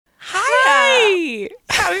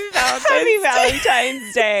Happy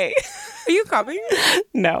Valentine's Day. Are you coming?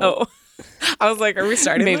 No. Oh. I was like, are we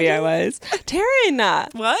starting? Maybe I was.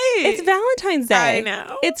 Taryn. What? It's Valentine's Day. I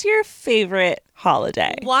know. It's your favorite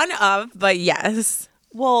holiday. One of, but yes.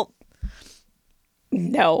 Well,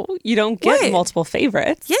 no, you don't get What? multiple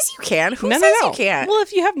favorites. Yes, you can. Who No, says no. you can't? Well,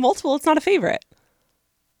 if you have multiple, it's not a favorite.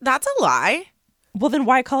 That's a lie. Well, then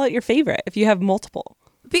why call it your favorite if you have multiple?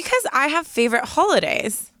 Because I have favorite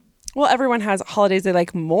holidays. Well, everyone has holidays they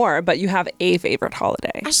like more, but you have a favorite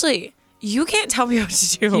holiday. Ashley, you can't tell me what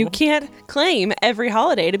to do. You can't claim every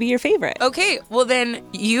holiday to be your favorite. Okay, well then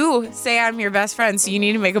you say I'm your best friend, so you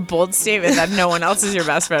need to make a bold statement that no one else is your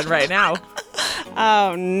best friend right now.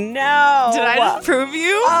 Oh, no. Did I just prove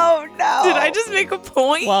you? Oh, no. Did I just make a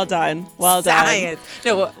point? Well done. Well Science.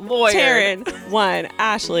 No, lawyer. Taryn, 1.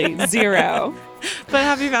 Ashley, 0. But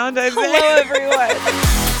happy Valentine's Day. Hello, everyone.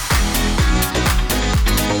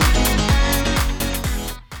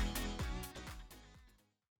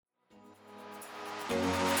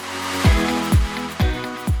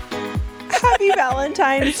 Happy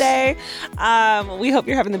Valentine's Day. We hope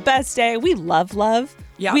you're having the best day. We love love.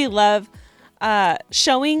 Yep. We love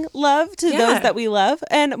showing love to those that we love.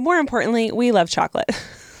 And more importantly, we love chocolate.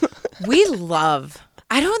 We love.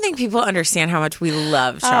 I don't think people understand how much we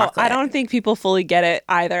love chocolate. I don't think people fully get it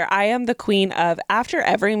either. I am the queen of after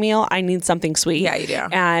every meal, I need something sweet. Yeah, you do.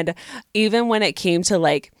 And even when it came to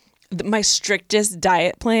like my strictest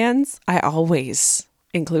diet plans, I always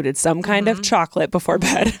included some kind of chocolate before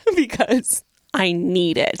bed because I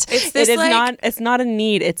need it. It's not a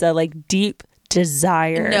need. It's a like deep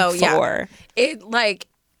desire for. Yeah. It like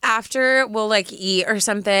after we'll like eat or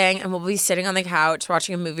something and we'll be sitting on the couch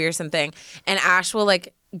watching a movie or something and Ash will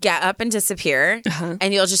like get up and disappear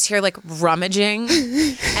and you'll just hear like rummaging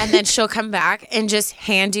and then she'll come back and just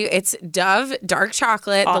hand you it's Dove dark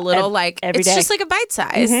chocolate, the little like it's day. just like a bite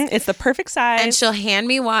size. It's the perfect size. And she'll hand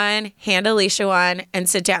me one, hand Alicia one, and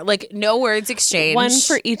sit down. Like no words exchanged. One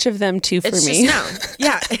for each of them, 2 for it's me. Just known.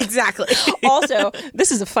 Yeah, exactly. Also,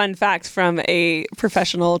 this is a fun fact from a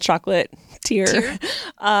professional chocolatier.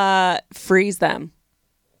 Freeze them.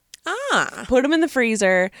 Put them in the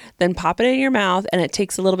freezer, then pop it in your mouth, and it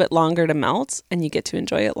takes a little bit longer to melt, and you get to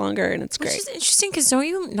enjoy it longer, and it's great. Which is interesting because don't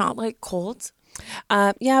you not like cold?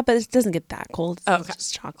 Yeah, but it doesn't get that cold. Oh, okay. It's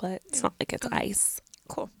just chocolate. It's not like it's ice.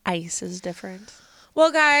 Cool. Ice is different.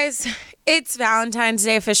 Well, guys, it's Valentine's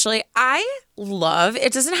Day officially. I love,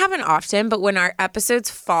 it doesn't happen often, but when our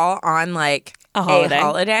episodes fall on like a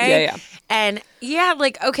holiday. Yeah. And yeah,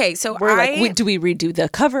 like, okay, so we're like, do we redo the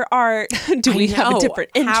cover art? Do we have a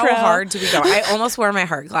different intro? How hard do we go? I almost wore my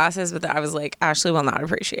heart glasses, but I was like, Ashley will not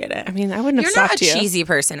appreciate it. I mean, I wouldn't have You're stopped you. You're not a cheesy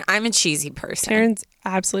person. I'm a cheesy person. Taryn's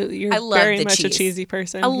absolutely. You're very much a cheesy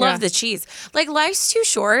person. I love the cheese. Like, life's too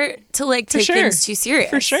short to like take things too serious.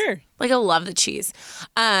 For sure. Like, I love the cheese.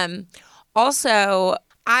 Also,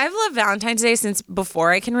 I've loved Valentine's Day since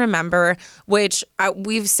before I can remember, which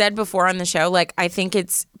we've said before on the show. Like, I think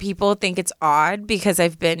people think it's odd because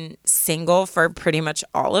I've been single for pretty much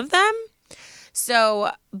all of them.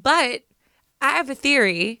 So, but I have a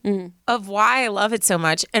theory of why I love it so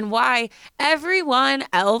much and why everyone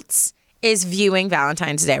else is viewing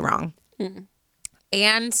Valentine's Day wrong.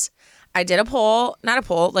 And I did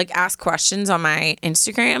like ask questions on my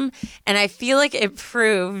Instagram, and I feel like it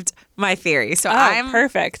proved my theory. So I'm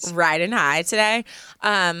perfect. Riding high today.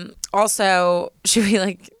 Also, should we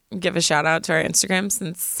like give a shout out to our Instagram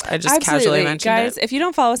since I just casually mentioned guys, it? if you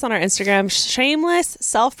don't follow us on our Instagram, shameless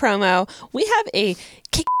self-promo, we have a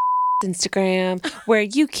Instagram where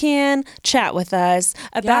you can chat with us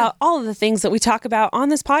about all of the things that we talk about on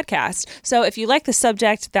this podcast. So if you like the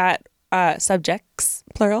subjects,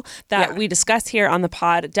 plural, that we discuss here on the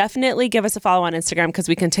pod, definitely give us a follow on Instagram because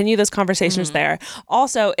we continue those conversations there.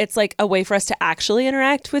 Also, it's like a way for us to actually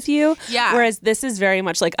interact with you. Yeah. Whereas this is very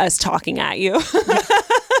much like us talking at you.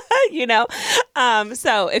 You know?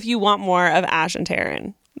 So if you want more of Ash and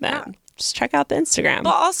Taryn, then just check out the Instagram.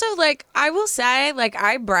 But also, like, I will say, like,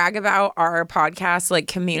 I brag about our podcast, like,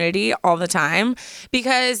 community all the time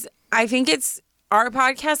because I think it's our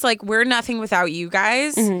podcast, like, we're nothing without you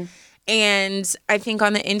guys. And I think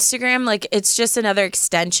on the Instagram, like, it's just another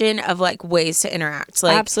extension of like ways to interact.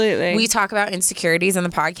 Like, absolutely. We talk about insecurities on the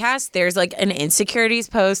podcast. There's like an insecurities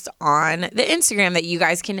post on the Instagram that you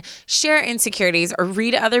guys can share insecurities or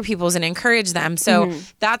read other people's and encourage them. So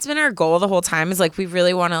that's been our goal the whole time, is like, we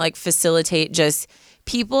really want to like facilitate just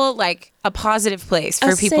people, like a positive place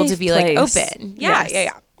for people to be like open. Yeah.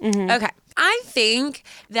 Okay. I think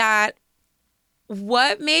that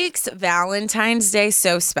what makes Valentine's Day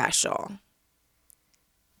so special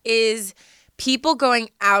is people going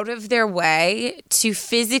out of their way to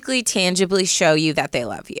physically, tangibly show you that they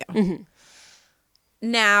love you. Mm-hmm.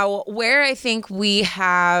 Now, where I think we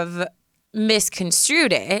have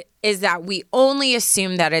misconstrued it is that we only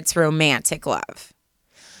assume that it's romantic love.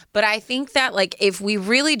 But I think that, like, if we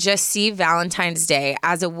really just see Valentine's Day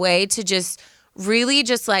as a way to just really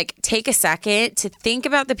just, like, take a second to think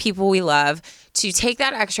about the people we love, to take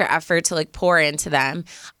that extra effort to, like, pour into them,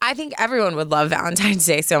 I think everyone would love Valentine's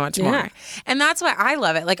Day so much more. And that's why I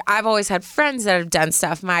love it. Like, I've always had friends that have done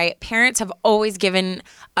stuff. My parents have always given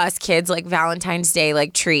us kids, like, Valentine's Day,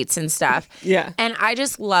 like, treats and stuff. Yeah. And I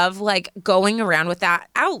just love, like, going around with that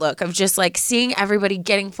outlook of just, like, seeing everybody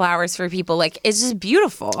getting flowers for people. Like, it's just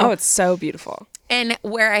beautiful. Oh, it's so beautiful. And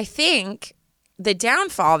where I think the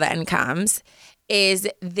downfall then comes is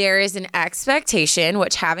there is an expectation,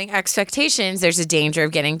 which having expectations, there's a danger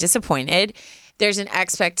of getting disappointed. There's an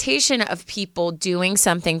expectation of people doing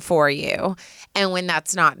something for you. And when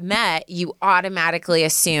that's not met, you automatically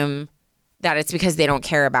assume that it's because they don't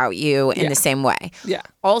care about you in the same way. Yeah.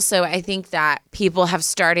 Also, I think that people have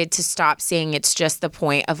started to stop seeing it's just the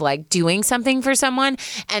point of, like, doing something for someone,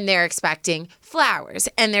 and they're expecting flowers,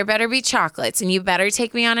 and there better be chocolates, and you better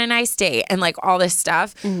take me on a nice date, and, like, all this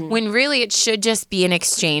stuff, when really it should just be an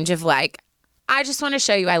exchange of, like, I just want to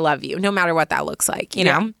show you I love you, no matter what that looks like, you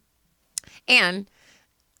know? And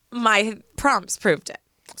my prompts proved it.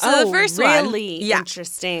 So the first one, really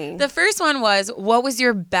interesting. The first one was, what was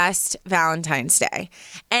your best Valentine's Day?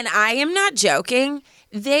 And I am not joking.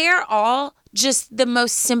 They are all just the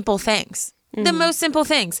most simple things. The most simple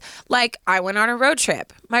things. Like, I went on a road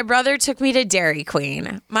trip. My brother took me to Dairy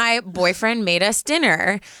Queen. My boyfriend made us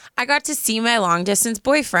dinner. I got to see my long distance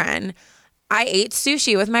boyfriend. I ate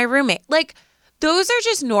sushi with my roommate. Like, those are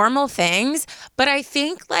just normal things. But I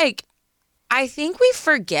think we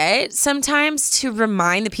forget sometimes to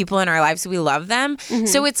remind the people in our lives we love them.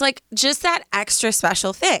 So it's like just that extra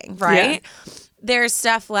special thing, right? Yeah. There's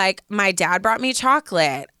stuff like my dad brought me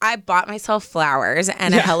chocolate. I bought myself flowers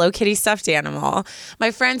and a Hello Kitty stuffed animal. My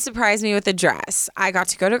friend surprised me with a dress. I got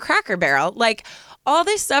to go to Cracker Barrel. Like, all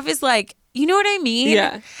this stuff is like, you know what I mean?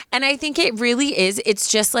 Yeah. And I think it really is.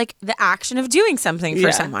 It's just like the action of doing something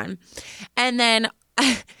for someone. And then,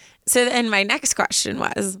 so then my next question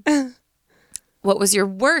was, what was your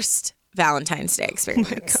worst Valentine's Day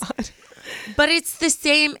experience? Oh my God. But it's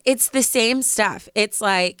the same stuff. It's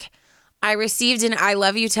like, I received an I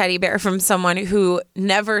love you teddy bear from someone who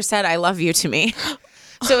never said I love you to me.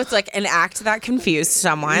 So it's like an act that confused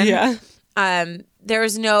someone. Yeah. There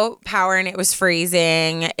was no power and it was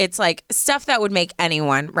freezing. It's like stuff that would make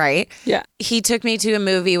anyone, right? Yeah. He took me to a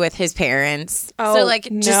movie with his parents. Oh, so like,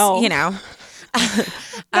 just, no. you know.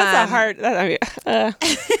 That's a hard...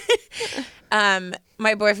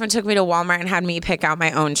 My boyfriend took me to Walmart and had me pick out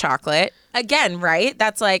my own chocolate. Again, right?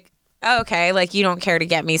 That's like, oh, okay, like you don't care to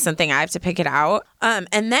get me something, I have to pick it out.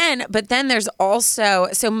 But then there's also,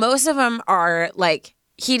 so most of them are like,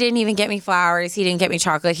 he didn't even get me flowers, he didn't get me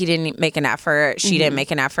chocolate, he didn't make an effort, she didn't make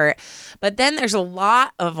an effort. But then there's a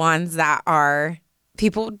lot of ones that are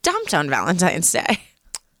people dumped on Valentine's Day.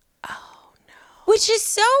 Oh, no. Which is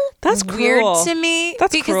so That's weird cruel. to me.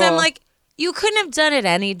 That's because cruel. I'm like, you couldn't have done it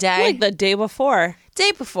any day. Like the day before.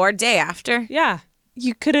 Day before, day after. Yeah.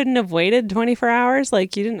 You couldn't have waited 24 hours?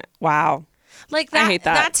 Like, you didn't... Wow. Like that, I hate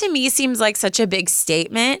that. That to me seems like such a big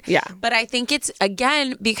statement. Yeah. But I think it's,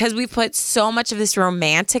 again, because we put so much of this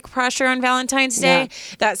romantic pressure on Valentine's Day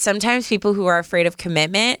that sometimes people who are afraid of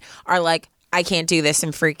commitment are like, I can't do this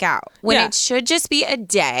and freak out. When it should just be a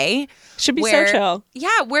day. Should be so chill.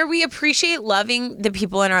 Yeah, where we appreciate loving the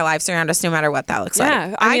people in our lives around us no matter what that looks like.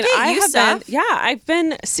 Yeah. I mean, I've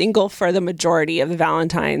been single for the majority of the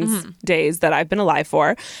Valentine's days that I've been alive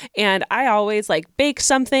for. And I always like bake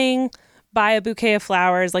something, buy a bouquet of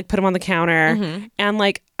flowers, like put them on the counter. And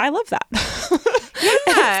like, I love that.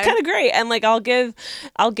 It's kind of great. And like, I'll give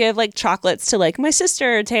like chocolates to like my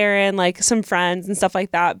sister Taryn, like some friends and stuff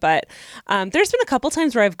like that. But there's been a couple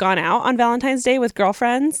times where I've gone out on Valentine's Day with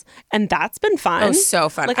girlfriends, and that's been fun. Oh, so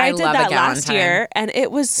fun. Like I did love that last year, and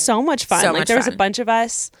it was so much fun. So like much there was fun. a bunch of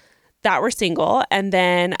us that were single, and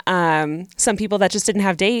then some people that just didn't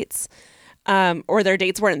have dates, or their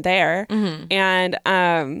dates weren't there.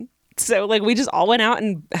 And so like we just all went out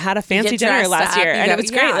and had a fancy dinner last year, and it was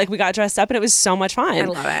great. Like we got dressed up and it was so much fun. I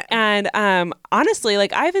love it. And honestly,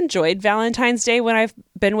 like I've enjoyed Valentine's Day when I've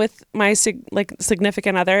been with my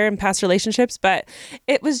significant other in past relationships, but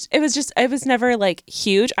it was never like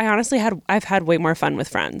huge. I've had way more fun with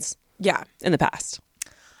friends. Yeah. In the past.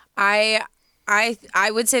 I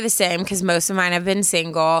would say the same because most of mine have been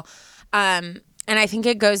single. And I think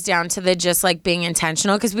it goes down to the just like being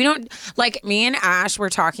intentional because we don't like me and Ash were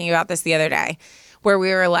talking about this the other day where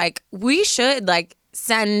we were like, we should like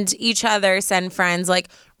send friends, like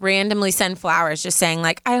randomly send flowers just saying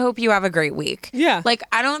like, I hope you have a great week. Yeah. Like,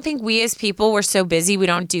 I don't think we as people, we're so busy, we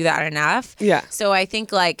don't do that enough. Yeah. So I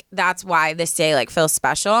think like that's why this day like feels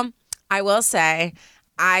special. I will say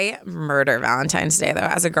I murder Valentine's Day though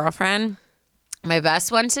as a girlfriend. My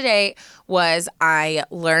best one today was I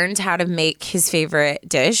learned how to make his favorite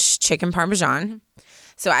dish, chicken parmesan.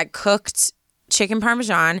 So I cooked chicken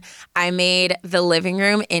parmesan. I made the living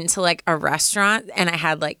room into like a restaurant and I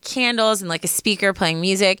had like candles and like a speaker playing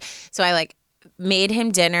music. So I like made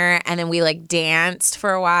him dinner and then we like danced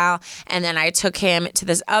for a while. And then I took him to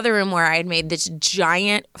this other room where I had made this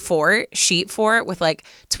giant sheet fort with like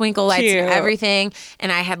twinkle lights and everything.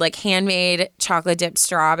 And I had like handmade chocolate dipped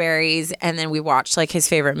strawberries. And then we watched like his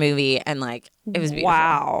favorite movie and like it was beautiful.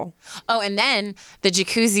 Wow. Oh, and then the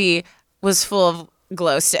jacuzzi was full of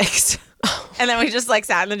glow sticks. And then we just like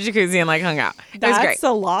sat in the jacuzzi and like hung out. It was great. That's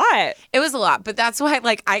a lot. It was a lot, but that's why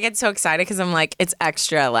like I get so excited because I'm like, it's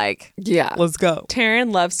extra like, yeah, let's go.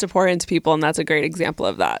 Taryn loves to pour into people, and that's a great example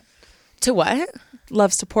of that. To what?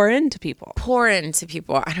 Loves to pour into people. Pour into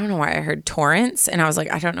people. I don't know why I heard torrents, and I was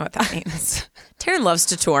like, I don't know what that means. Taryn loves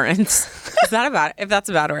to torrents. Is that about? If that's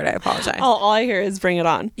a bad word, I apologize. All I hear is bring it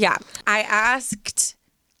on. Yeah, I asked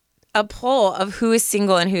a poll of who is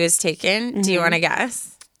single and who is taken. Mm-hmm. Do you want to guess?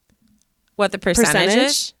 What the percentage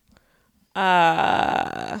is?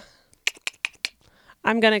 I'm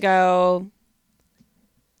going to go...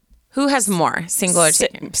 Who has more, single or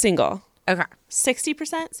taken? Single. Okay.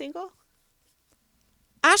 60% single?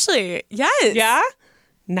 Ashley, yes. Yeah?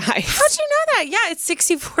 Nice. How'd you know that? Yeah, it's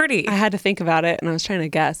 60-40. I had to think about it, and I was trying to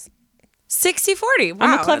guess. 60-40. Wow,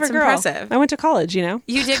 I'm a clever girl. Impressive. I went to college, you know?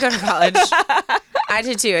 You did go to college. I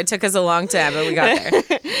did too. It took us a long time, but we got there.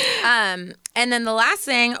 And then the last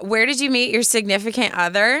thing, where did you meet your significant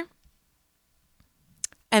other?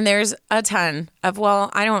 And there's a ton of,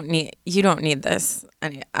 you don't need this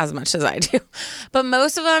as much as I do. But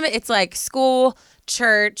most of them, it's like school,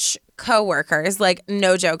 church, coworkers. Like,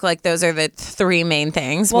 no joke. Like, those are the three main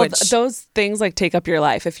things. Well, those things like take up your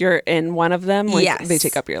life. If you're in one of them, like, yes. They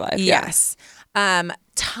take up your life. Yes. Yeah.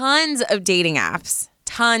 Tons of dating apps.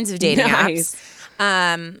 Apps.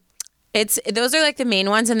 Those are like the main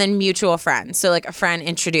ones, and then mutual friends. So like a friend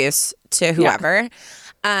introduced to whoever.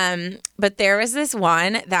 Yeah. But there was this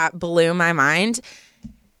one that blew my mind.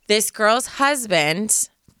 This girl's husband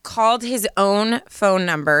called his own phone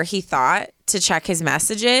number, he thought, to check his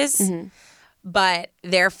messages. Mm-hmm. But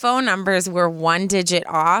their phone numbers were one digit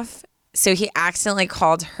off. So he accidentally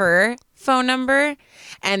called her phone number.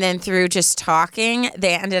 And then through just talking,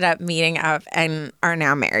 they ended up meeting up and are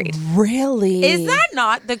now married. Really? Is that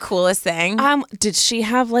not the coolest thing? Did she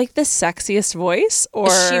have like the sexiest voice,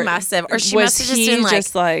 or she must have, just been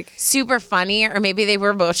like super funny, or maybe they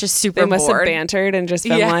were both just super bored. They must have bantered and just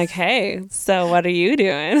been like, "Hey, so what are you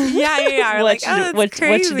doing? Yeah. what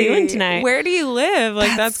you doing tonight? Where do you live?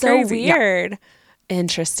 Like that's so crazy. Weird." Yeah.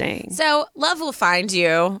 Interesting. So love will find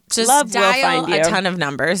you. Just love dial will find you. A ton of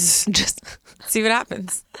numbers. Just see what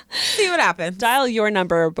happens. Dial your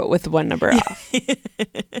number, but with one number off.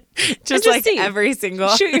 just like see. Every single.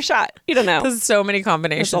 Shoot your shot. You don't know. There's so many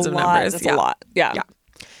combinations of numbers. That's a lot. Yeah.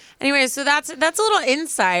 Anyway, so that's a little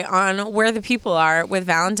insight on where the people are with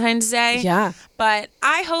Valentine's Day. Yeah. But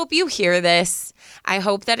I hope you hear this. I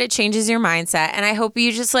hope that it changes your mindset. And I hope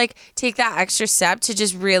you just like take that extra step to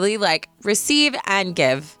just really like receive and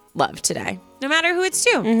give love today. No matter who it's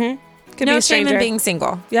to. Mm-hmm. No shame in being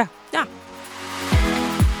single. Yeah. Yeah.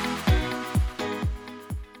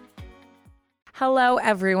 Hello,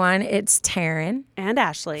 everyone. It's Taryn and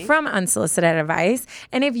Ashley from Unsolicited Advice.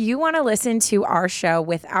 And if you want to listen to our show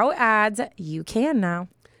without ads, you can now.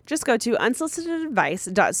 Just go to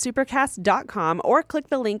unsolicitedadvice.supercast.com or click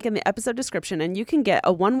the link in the episode description and you can get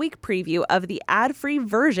a 1-week preview of the ad-free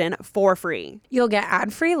version for free. You'll get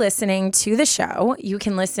ad-free listening to the show. You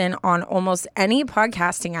can listen on almost any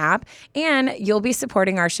podcasting app, and you'll be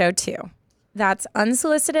supporting our show too. That's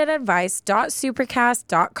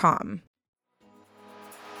unsolicitedadvice.supercast.com.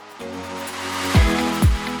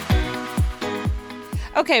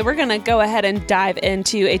 Okay, we're going to go ahead and dive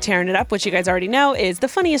into a Tearing It Up, which you guys already know is the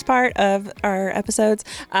funniest part of our episodes.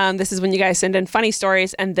 This is when you guys send in funny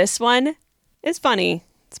stories, and this one is funny.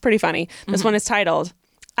 It's pretty funny. This one is titled,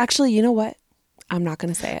 actually, you know what? I'm not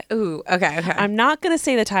going to say it. Ooh, okay. I'm not going to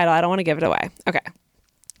say the title. I don't want to give it away. Okay.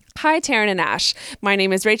 Hi, Taryn and Ash. My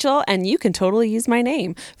name is Rachel, and you can totally use my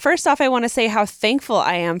name. First off, I want to say how thankful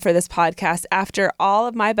I am for this podcast after all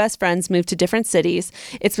of my best friends moved to different cities.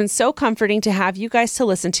 It's been so comforting to have you guys to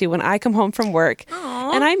listen to when I come home from work.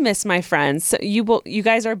 Aww. And I miss my friends. So you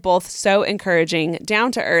guys are both so encouraging,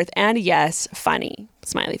 down to earth, and yes, funny.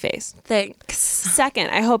 Smiley face. Thanks. Second,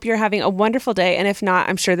 I hope you're having a wonderful day, and if not,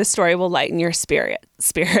 I'm sure this story will lighten your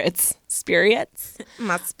spirits.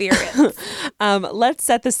 My spirits. Let's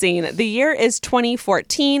set the scene. The year is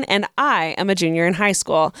 2014, and I am a junior in high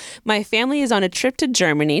school. My family is on a trip to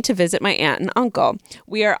Germany to visit my aunt and uncle.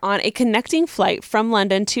 We are on a connecting flight from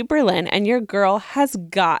London to Berlin, and your girl has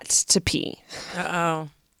got to pee. Uh-oh.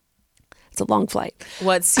 It's a long flight.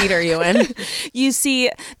 What seat are you in? You see,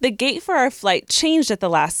 the gate for our flight changed at the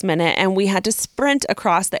last minute, and we had to sprint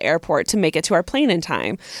across the airport to make it to our plane in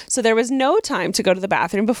time. So there was no time to go to the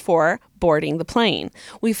bathroom before boarding the plane.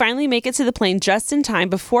 We finally make it to the plane just in time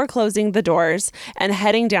before closing the doors and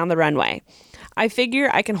heading down the runway. I figure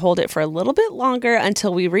I can hold it for a little bit longer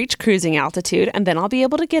until we reach cruising altitude, and then I'll be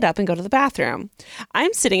able to get up and go to the bathroom.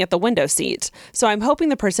 I'm sitting at the window seat, so I'm hoping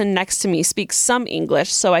the person next to me speaks some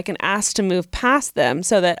English so I can ask to move past them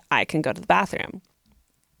so that I can go to the bathroom.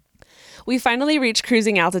 We finally reach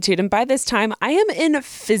cruising altitude, and by this time, I am in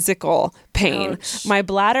physical pain. Ouch. My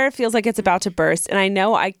bladder feels like it's about to burst, and I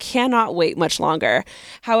know I cannot wait much longer.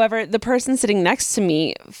 However, the person sitting next to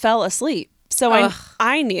me fell asleep, so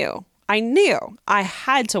I knew I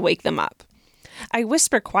had to wake them up. I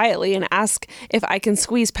whisper quietly and ask if I can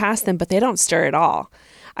squeeze past them, but they don't stir at all.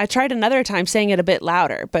 I tried another time saying it a bit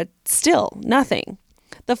louder, but still nothing.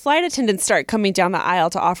 The flight attendants start coming down the aisle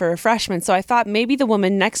to offer refreshments, so I thought maybe the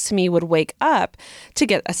woman next to me would wake up to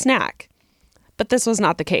get a snack. But this was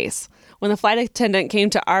not the case. When the flight attendant came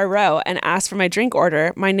to our row and asked for my drink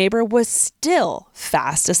order, my neighbor was still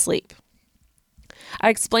fast asleep. I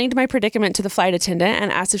explained my predicament to the flight attendant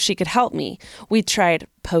and asked if she could help me. We tried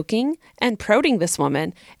poking and prodding this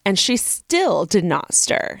woman, and she still did not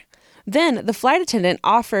stir. Then the flight attendant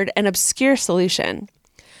offered an obscure solution.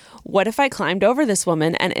 What if I climbed over this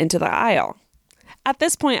woman and into the aisle? At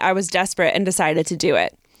this point, I was desperate and decided to do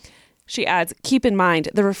it. She adds, keep in mind,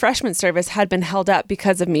 the refreshment service had been held up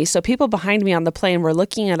because of me, so people behind me on the plane were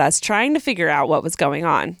looking at us, trying to figure out what was going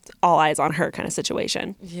on. All eyes on her kind of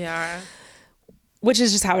situation. Yeah. Which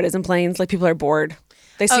is just how it is in planes. Like, people are bored.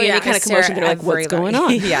 They see any kind of commotion, they're like, what's going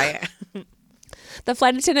on? Yeah. The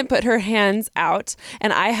flight attendant put her hands out,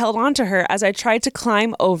 and I held on to her as I tried to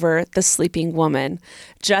climb over the sleeping woman.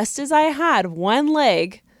 Just as I had one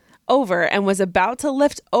leg over and was about to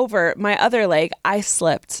lift over my other leg, I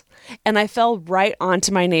slipped. And I fell right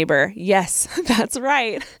onto my neighbor. Yes, that's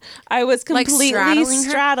right. I was completely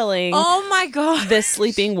straddling oh my God, this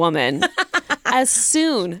sleeping woman. As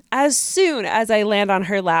soon as I land on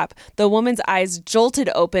her lap, the woman's eyes jolted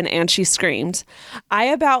open and she screamed. I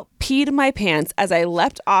about peed my pants as I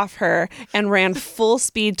leapt off her and ran full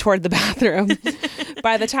speed toward the bathroom.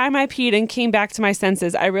 By the time I peed and came back to my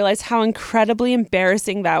senses, I realized how incredibly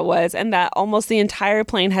embarrassing that was and that almost the entire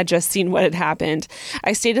plane had just seen what had happened.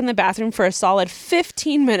 I stayed in the bathroom for a solid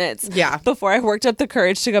 15 minutes before I worked up the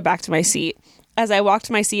courage to go back to my seat. As I walked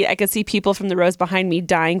to my seat, I could see people from the rows behind me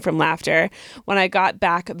dying from laughter. When I got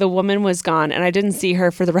back, the woman was gone, and I didn't see her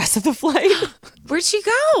for the rest of the flight. Where'd she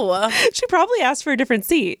go? She probably asked for a different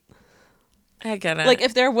seat. I get it. Like,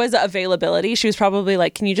 if there was availability, she was probably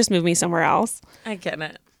like, can you just move me somewhere else? I get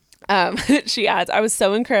it. She adds, I was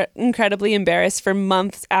so incredibly embarrassed for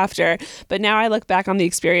months after, but now I look back on the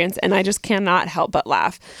experience, and I just cannot help but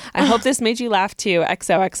laugh. I hope this made you laugh too.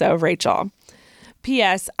 XOXO, Rachel.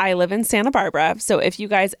 P.S. I live in Santa Barbara, so if you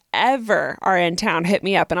guys ever are in town, hit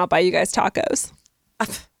me up and I'll buy you guys tacos.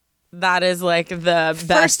 That is like the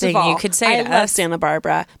best thing you could say to us. I love Santa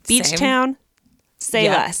Barbara. Beach Same. town, say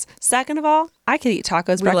less. Second of all, I could eat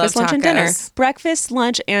tacos breakfast, lunch, and dinner. Breakfast,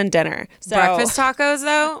 lunch, and dinner. So, breakfast tacos,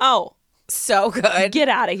 though? Oh. So good. Get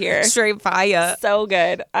out of here. Straight fire. So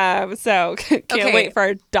good. So can't wait for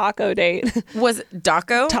our daco date. Was it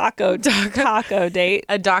daco? Taco date.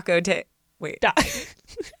 A daco date. Wait.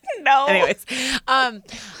 No. Anyways. Well,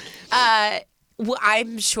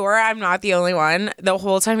 I'm sure I'm not the only one. The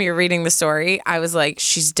whole time you're reading the story, I was like,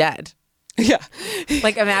 she's dead. Yeah.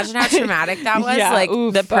 Like, imagine how traumatic that was. Yeah, like,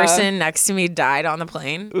 oof, the person next to me died on the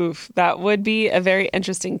plane. Oof. That would be a very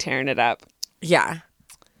interesting tearing it up. Yeah.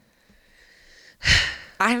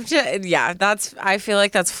 I feel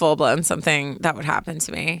like that's full blown something that would happen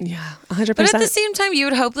to me. Yeah, 100%. But at the same time, you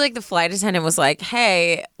would hope like the flight attendant was like,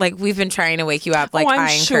 hey, like we've been trying to wake you up. Like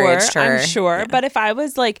I encouraged her. I'm sure. Yeah. But if I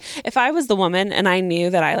was the woman and I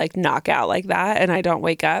knew that I like knock out like that and I don't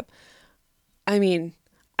wake up, I mean,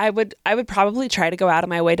 I would probably try to go out of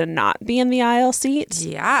my way to not be in the aisle seat.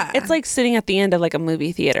 Yeah. It's like sitting at the end of like a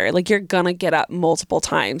movie theater. Like you're gonna get up multiple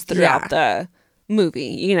times throughout the movie,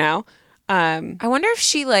 you know? I wonder if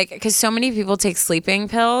she because so many people take sleeping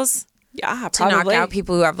pills. Yeah, to knock out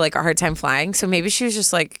people who have like a hard time flying. So maybe she was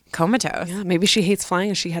just like comatose. Yeah, maybe she hates flying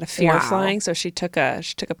and she had a fear of flying, so she took a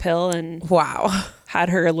pill and had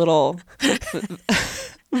her little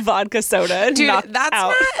vodka soda. Dude,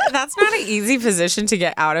 that's not an easy position to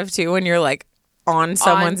get out of too when you're like on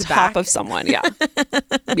someone's top back of someone. Yeah,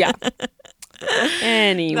 yeah.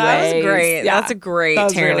 Anyway, that was great. Yeah, that's a great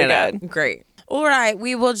tearing really it up. Great. All right,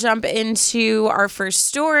 we will jump into our first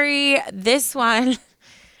story. This one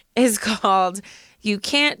is called "You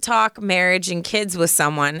Can't Talk Marriage and Kids with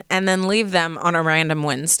Someone and Then Leave Them on a Random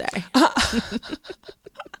Wednesday."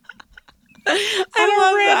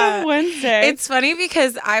 Random Wednesday. It's funny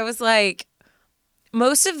because I was like,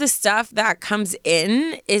 most of the stuff that comes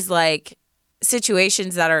in is like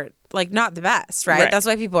situations that are like not the best, right? That's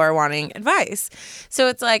why people are wanting advice. So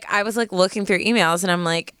it's like, I was like looking through emails and I'm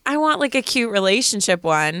like, I want like a cute relationship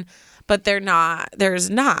one, but there's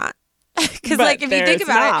not. Because like if you think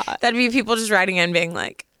about it, that'd be people just writing in being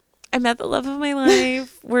like, I met the love of my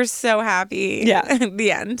life. We're so happy. Yeah.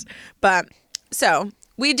 The end. But so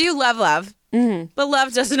we do love, but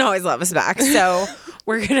love doesn't always love us back. So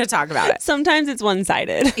we're going to talk about it. Sometimes it's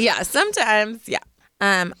one-sided. Yeah, sometimes. Yeah.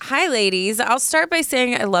 Hi, ladies. I'll start by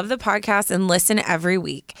saying I love the podcast and listen every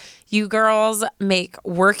week. You girls make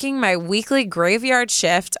working my weekly graveyard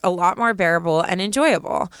shift a lot more bearable and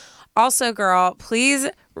enjoyable. Also, girl, please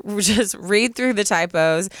just read through the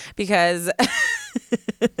typos because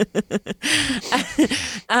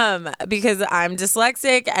because I'm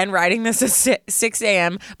dyslexic and writing this at 6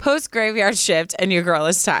 a.m. post graveyard shift and your girl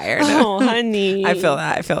is tired. Oh, honey. I feel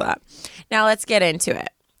that. Now let's get into it.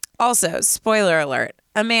 Also, spoiler alert,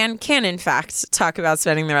 a man can in fact talk about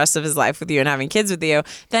spending the rest of his life with you and having kids with you,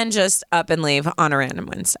 then just up and leave on a random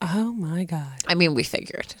Wednesday. Oh my God. I mean, we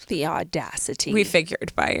figured. The audacity. We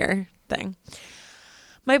figured by your thing.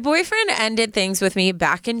 My boyfriend ended things with me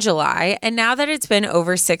back in July, and now that it's been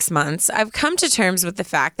over 6 months, I've come to terms with the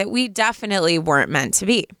fact that we definitely weren't meant to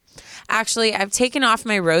be. Actually, I've taken off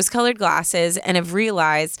my rose-colored glasses and have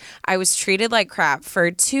realized I was treated like crap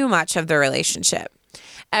for too much of the relationship.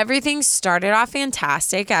 Everything started off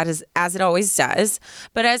fantastic, as it always does,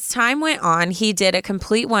 but as time went on, he did a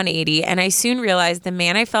complete 180, and I soon realized the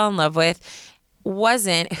man I fell in love with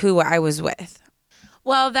wasn't who I was with.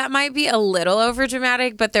 Well, that might be a little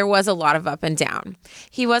overdramatic, but there was a lot of up and down.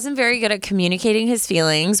 He wasn't very good at communicating his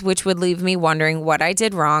feelings, which would leave me wondering what I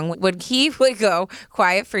did wrong. He would go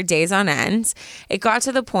quiet for days on end. It got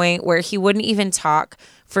to the point where he wouldn't even talk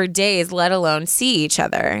for days, let alone see each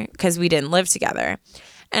other, because we didn't live together.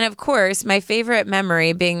 And of course, my favorite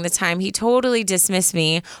memory being the time he totally dismissed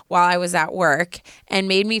me while I was at work and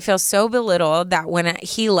made me feel so belittled that when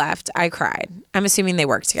he left, I cried. I'm assuming they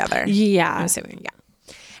worked together. Yeah. I'm assuming, yeah.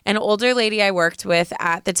 An older lady I worked with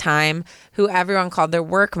at the time, who everyone called their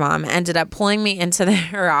work mom, ended up pulling me into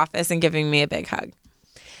her office and giving me a big hug.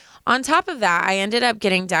 On top of that, I ended up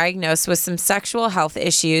getting diagnosed with some sexual health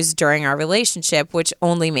issues during our relationship, which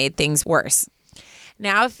only made things worse.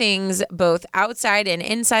 Now things both outside and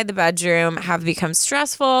inside the bedroom have become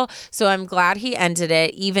stressful, so I'm glad he ended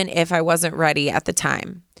it, even if I wasn't ready at the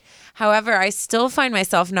time. However, I still find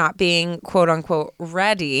myself not being quote unquote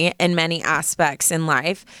ready in many aspects in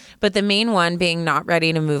life, but the main one being not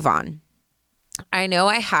ready to move on. I know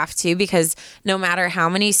I have to because no matter how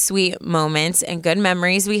many sweet moments and good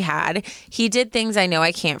memories we had, he did things I know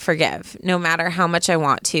I can't forgive, no matter how much I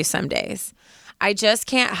want to some days. I just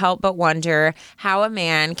can't help but wonder how a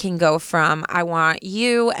man can go from I want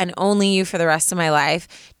you and only you for the rest of my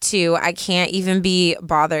life to I can't even be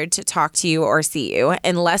bothered to talk to you or see you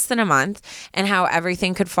in less than a month, and how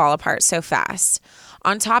everything could fall apart so fast.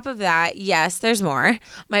 On top of that, yes, there's more.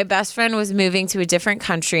 My best friend was moving to a different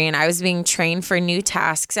country and I was being trained for new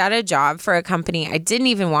tasks at a job for a company I didn't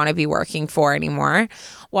even want to be working for anymore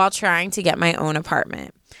while trying to get my own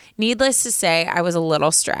apartment. Needless to say, I was a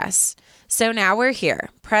little stressed. So now we're here,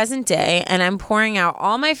 present day, and I'm pouring out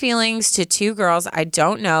all my feelings to two girls I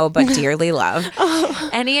don't know but dearly love.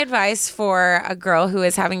 Any advice for a girl who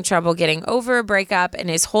is having trouble getting over a breakup and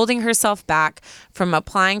is holding herself back from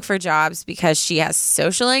applying for jobs because she has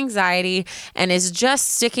social anxiety and is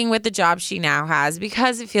just sticking with the job she now has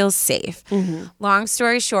because it feels safe? Mm-hmm. Long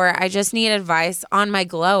story short, I just need advice on my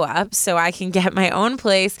glow up so I can get my own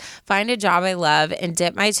place, find a job I love, and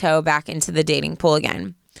dip my toe back into the dating pool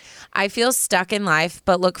again. I feel stuck in life,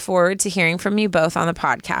 but look forward to hearing from you both on the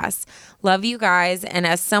podcast. Love you guys. And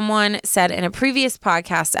as someone said in a previous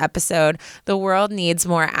podcast episode, the world needs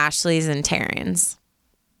more Ashleys and Taryn.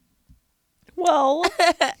 Well,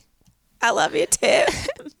 I love you too.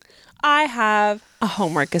 I have a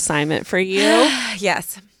homework assignment for you.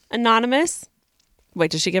 Yes. Anonymous.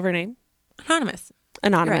 Wait, did she give her name? Anonymous.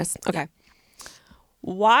 Right. Okay.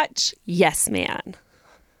 Watch Yes Man.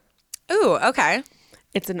 Ooh, okay.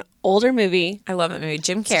 It's an older movie. I love that movie.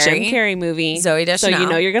 Jim It's a Jim Carrey. Carrey movie. Zooey Deschanel. So you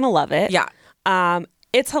know you're going to love it. Yeah.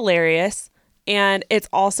 It's hilarious. And it's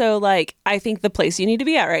also like, I think the place you need to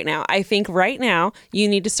be at right now. I think right now you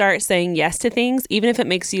need to start saying yes to things, even if it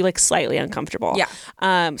makes you like slightly uncomfortable.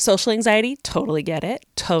 Yeah. Social anxiety, totally get it.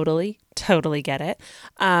 Totally get it.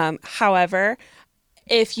 However,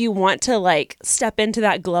 if you want to like step into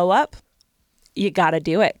that glow up, you got to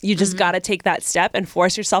do it. You just got to take that step and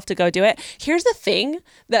force yourself to go do it. Here's the thing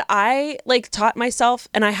that I like taught myself,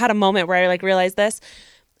 and I had a moment where I like realized this.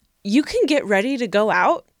 You can get ready to go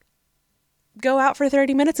out for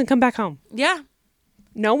 30 minutes and come back home. Yeah.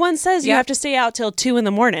 No one says you have to stay out till 2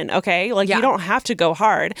 a.m, okay? Like you don't have to go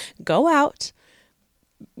hard. Go out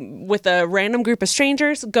with a random group of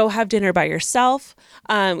strangers. Go have dinner by yourself.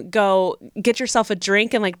 Go get yourself a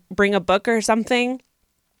drink and like bring a book or something.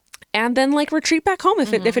 And then like retreat back home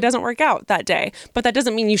if it doesn't work out that day. But that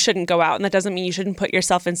doesn't mean you shouldn't go out, and that doesn't mean you shouldn't put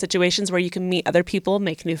yourself in situations where you can meet other people,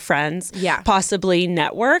 make new friends, possibly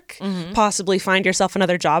network, possibly find yourself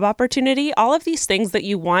another job opportunity. All of these things that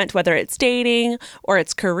you want, whether it's dating or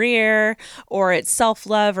it's career or it's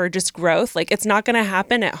self-love or just growth, like it's not going to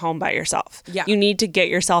happen at home by yourself. Yeah. You need to get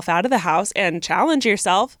yourself out of the house and challenge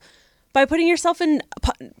yourself by putting yourself in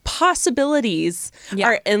possibilities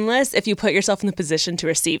are endless if you put yourself in the position to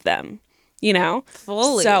receive them, you know?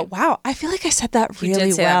 Fully. So, wow, I feel like I said that really you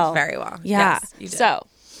did say well. That very well. Yeah. Yes, you did. So,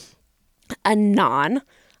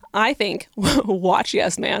 I think, watch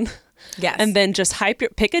Yes Man. Yes. And then just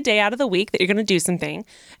pick a day out of the week that you're going to do something.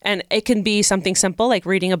 And it can be something simple like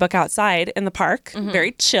reading a book outside in the park,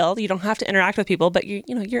 very chill. You don't have to interact with people, but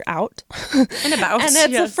you're out and about. And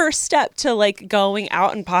it's the first step to like going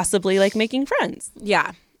out and possibly like making friends.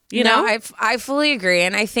 Yeah. You know, I fully agree.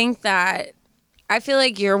 And I think that I feel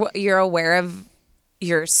like you're aware of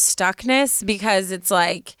your stuckness because it's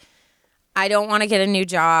like, I don't want to get a new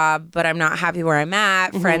job, but I'm not happy where I'm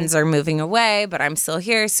at. Friends are moving away, but I'm still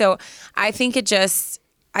here. So I think a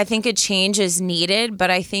change is needed, but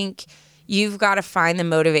I think you've got to find the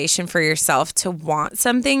motivation for yourself to want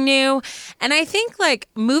something new. And I think like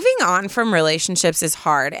moving on from relationships is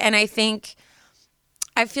hard. And I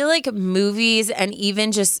feel like movies and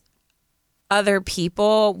even just other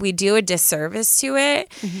people, we do a disservice to it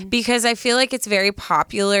because I feel like it's very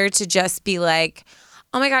popular to just be like,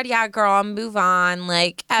 oh my God, yeah, girl, move on.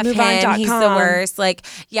 Like, F him, he's the worst. Like,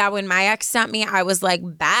 yeah, when my ex dumped me, I was like,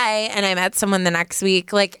 bye. And I met someone the next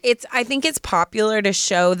week. Like, I think it's popular to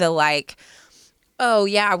show the like, oh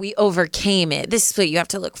yeah, we overcame it. This is what you have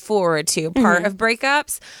to look forward to, part of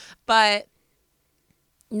breakups. But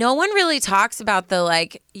no one really talks about the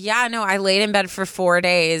like, yeah, no, I laid in bed for 4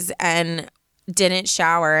 days and didn't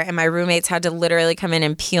shower and my roommates had to literally come in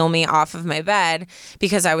and peel me off of my bed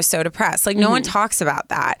because I was so depressed. Like no one talks about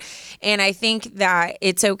that. And I think that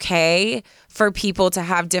it's okay for people to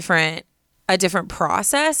have a different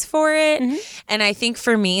process for it. And I think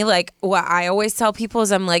for me, like what I always tell people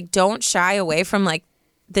is I'm like, don't shy away from like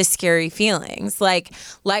the scary feelings. Like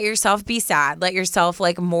let yourself be sad, let yourself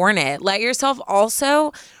like mourn it, let yourself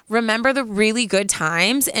also remember the really good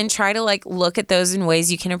times and try to like look at those in ways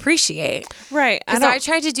you can appreciate. Right. Because I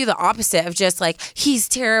tried to do the opposite of just like, he's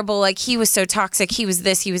terrible, like he was so toxic, he was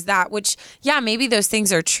this, he was that, which yeah, maybe those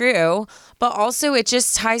things are true, but also it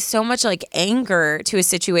just ties so much like anger to a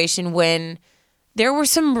situation when there were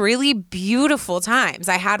some really beautiful times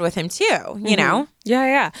I had with him too, you know?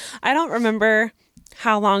 Yeah. I don't remember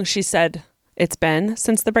how long she said it's been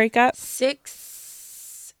since the breakup.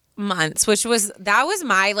 6 months, that was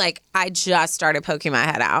my, like, I just started poking my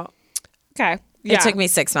head out. Okay. Yeah. It took me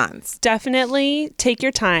 6 months. Definitely take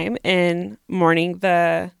your time in mourning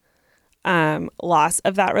the loss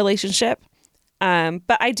of that relationship.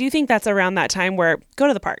 But I do think that's around that time where go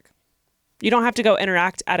to the park. You don't have to go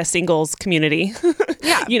interact at a singles community,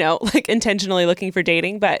 you know, like intentionally looking for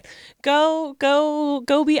dating, but go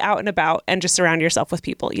be out and about and just surround yourself with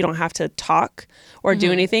people. You don't have to talk or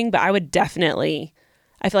do anything, but I would definitely,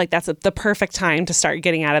 I feel like that's the perfect time to start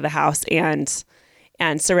getting out of the house and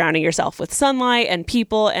surrounding yourself with sunlight and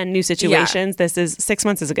people and new situations. Yeah. 6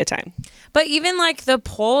 months is a good time. But even like the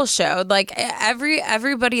poll showed, like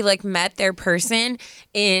everybody like met their person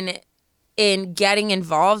in in getting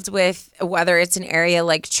involved with, whether it's an area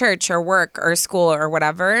like church or work or school or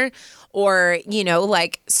whatever, or, you know,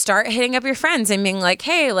 like start hitting up your friends and being like,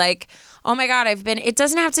 hey, like, oh my God, it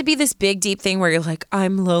doesn't have to be this big, deep thing where you're like,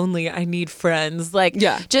 I'm lonely, I need friends. Like,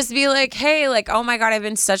 just be like, hey, like, oh my God, I've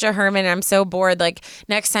been such a hermit, I'm so bored. Like,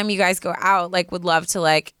 next time you guys go out, like, would love to,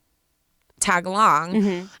 like, tag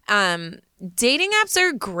along. Dating apps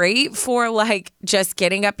are great for, like, just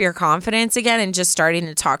getting up your confidence again and just starting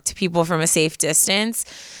to talk to people from a safe distance.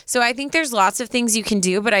 So I think there's lots of things you can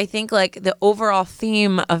do, but I think, like, the overall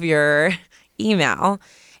theme of your email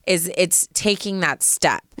is it's taking that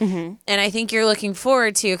step. And I think you're looking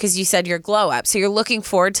forward to, because you said your glow up. So you're looking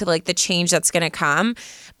forward to like the change that's going to come.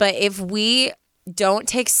 But if we don't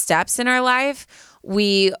take steps in our life,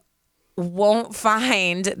 we won't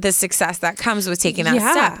find the success that comes with taking that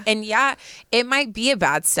step. And it might be a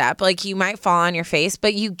bad step. Like you might fall on your face,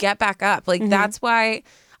 but you get back up. Like that's why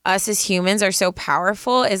us as humans are so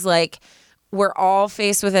powerful, is like, we're all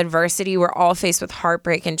faced with adversity. We're all faced with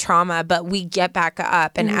heartbreak and trauma, but we get back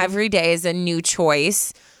up. And every day is a new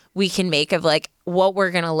choice we can make of like what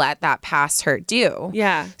we're going to let that past hurt do.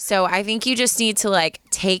 Yeah. So I think you just need to like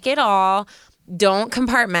take it all. Don't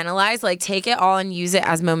compartmentalize, like take it all and use it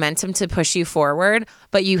as momentum to push you forward.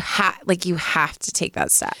 But you have to take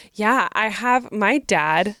that step. Yeah. My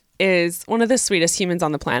dad is one of the sweetest humans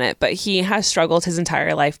on the planet, but he has struggled his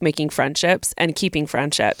entire life making friendships and keeping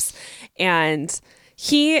friendships. And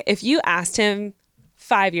if you asked him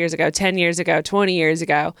 5 years ago, 10 years ago, 20 years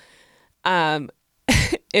ago,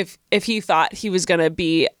 if he thought he was going to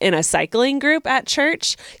be in a cycling group at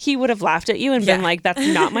church, he would have laughed at you and been like, that's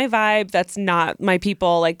not my vibe. That's not my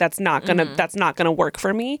people. Like, that's not going to work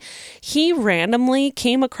for me. He randomly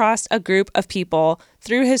came across a group of people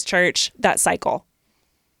through his church that cycle.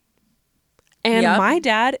 And my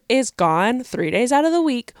dad is gone 3 days out of the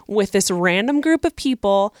week with this random group of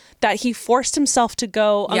people that he forced himself to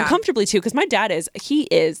go uncomfortably to. Because my dad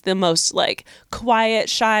is the most like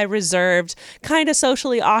quiet, shy, reserved, kind of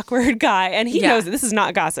socially awkward guy. And he knows that this is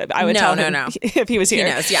not gossip. I would tell him if he was here.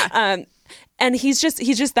 He knows, and he's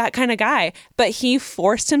just that kind of guy. But he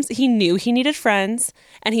knew he needed friends,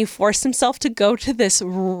 and he forced himself to go to this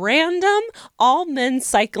random all men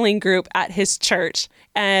cycling group at his church.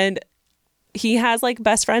 And he has like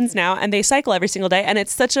best friends now, and they cycle every single day, and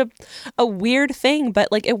it's such a weird thing,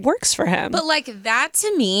 but like it works for him. But like that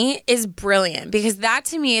to me is brilliant, because that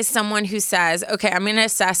to me is someone who says, okay, I'm going to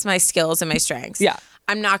assess my skills and my strengths. Yeah.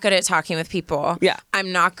 I'm not good at talking with people. Yeah.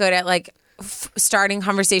 I'm not good at like starting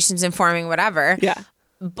conversations and forming whatever. Yeah.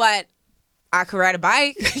 But I could ride a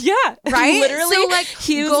bike. Yeah. Right? Literally. So like,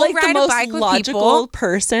 he was like the most logical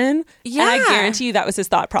person. Yeah. And I guarantee you that was his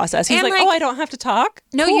thought process. He's like, oh, I don't have to talk?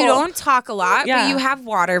 No, cool. You don't talk a lot, but you have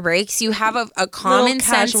water breaks. You have a common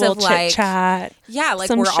sense of like chit-chat. Yeah, like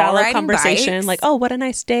some we're shallow all riding conversation. bikes. Like, oh, what a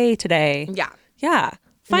nice day today. Yeah. Yeah.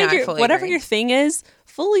 Find whatever your thing is,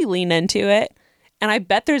 fully lean into it. And I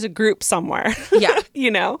bet there's a group somewhere. Yeah.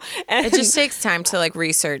 You know? And it just takes time to like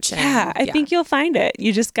research. And, I think you'll find it.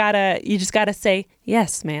 You just gotta say,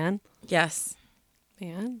 yes, man. Yes.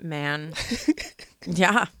 Man.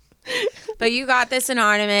 Yeah. But you got this,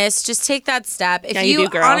 Anonymous. Just take that step. If you do,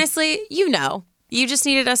 girl. Honestly, you just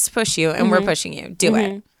needed us to push you, and we're pushing you. Do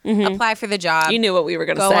it. Apply for the job. You knew what we were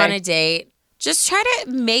going to say. Go on a date. Just try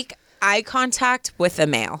to make eye contact with a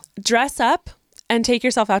male. Dress up and take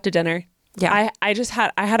yourself out to dinner. Yeah,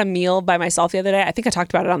 I had a meal by myself the other day. I think I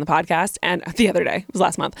talked about it on the podcast, and the other day, it was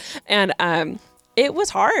last month, and it was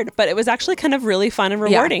hard, but it was actually kind of really fun and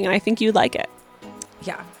rewarding, and I think you'd like it.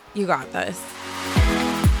 Yeah, you got this.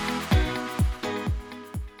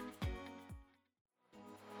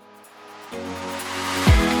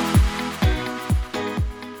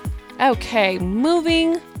 Okay,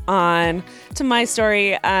 moving on to my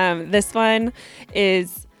story. This one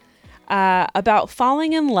is about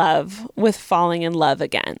falling in love with falling in love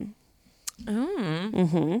again.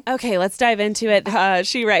 Okay, let's dive into it.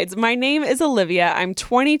 She writes, my name is Olivia. I'm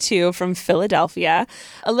 22 from Philadelphia.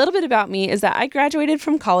 A little bit about me is that I graduated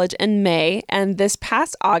from college in May, and this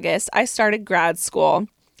past August, I started grad school.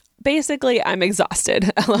 Basically, I'm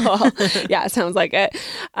exhausted. LOL. Yeah, sounds like it.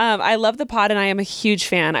 I love the pod, and I am a huge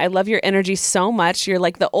fan. I love your energy so much. You're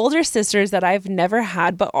like the older sisters that I've never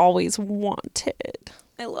had but always wanted.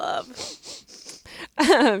 I love.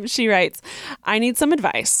 She writes, I need some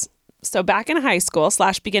advice. So back in high school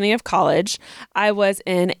 / beginning of college, I was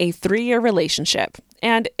in a 3-year relationship,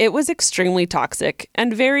 and it was extremely toxic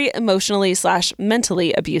and very emotionally /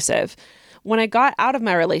 mentally abusive. When I got out of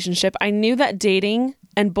my relationship, I knew that dating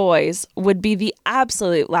and boys would be the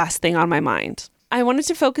absolute last thing on my mind. I wanted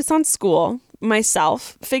to focus on school,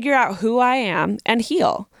 myself, figure out who I am, and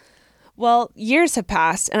heal. Well, years have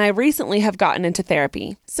passed, and I recently have gotten into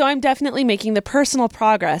therapy, so I'm definitely making the personal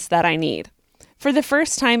progress that I need. For the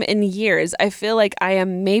first time in years, I feel like I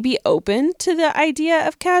am maybe open to the idea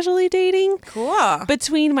of casually dating. Cool.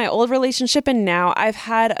 Between my old relationship and now, I've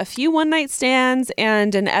had a few one-night stands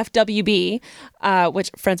and an FWB,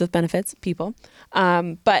 which friends with benefits, people,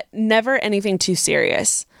 but never anything too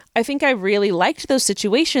serious. I think I really liked those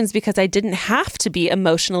situations because I didn't have to be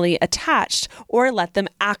emotionally attached or let them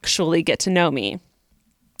actually get to know me.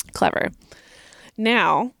 Clever.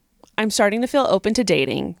 Now, I'm starting to feel open to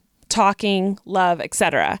dating, talking, love,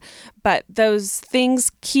 etc. But those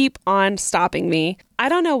things keep on stopping me. I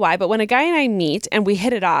don't know why, but when a guy and I meet and we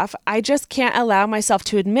hit it off, I just can't allow myself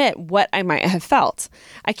to admit what I might have felt.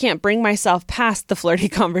 I can't bring myself past the flirty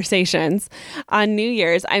conversations. On New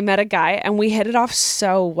Year's, I met a guy and we hit it off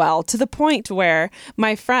so well to the point where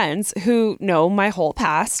my friends who know my whole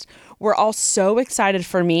past were all so excited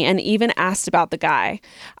for me and even asked about the guy.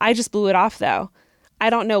 I just blew it off though. I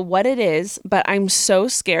don't know what it is, but I'm so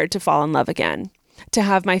scared to fall in love again, to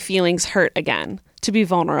have my feelings hurt again, to be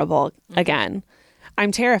vulnerable again.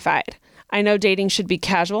 I'm terrified. I know dating should be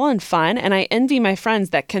casual and fun, and I envy my friends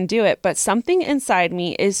that can do it, but something inside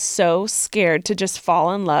me is so scared to just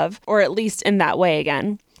fall in love, or at least in that way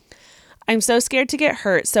again. I'm so scared to get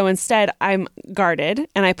hurt, so instead I'm guarded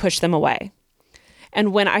and I push them away.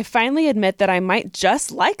 And when I finally admit that I might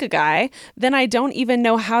just like a guy, then I don't even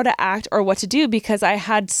know how to act or what to do because I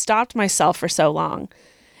had stopped myself for so long.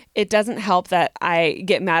 It doesn't help that I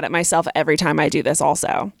get mad at myself every time I do this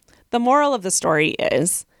also. The moral of the story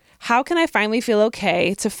is, how can I finally feel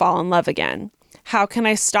okay to fall in love again? How can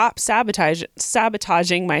I stop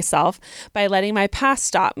sabotaging myself by letting my past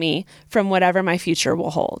stop me from whatever my future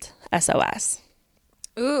will hold? SOS.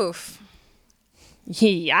 Oof.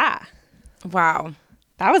 Yeah. Wow.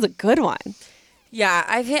 That was a good one. Yeah,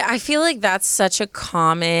 I feel like that's such a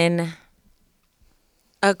common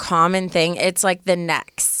thing. It's like the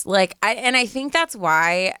next. I think that's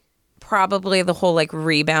why probably the whole like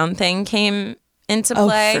rebound thing came into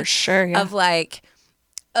play. Oh, for sure. Yeah. Of like,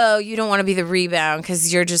 oh, you don't want to be the rebound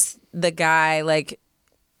because you're just the guy like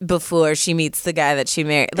before she meets the guy that she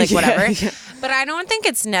married, like whatever. Yeah. But I don't think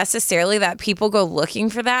it's necessarily that people go looking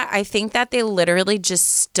for that. I think that they literally just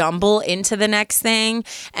stumble into the next thing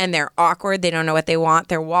and they're awkward. They don't know what they want.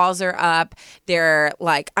 Their walls are up. They're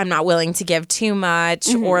like, I'm not willing to give too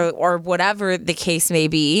much, or whatever the case may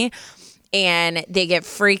be. And they get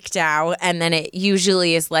freaked out, and then it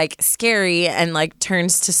usually is like scary and like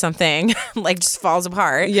turns to something like just falls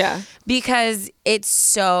apart. Yeah. Because it's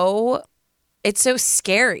so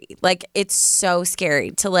scary. Like, it's so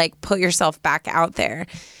scary to like put yourself back out there.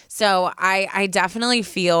 So I definitely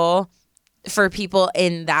feel for people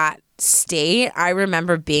in that state. I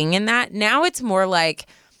remember being in that. Now it's more like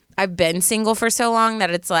I've been single for so long that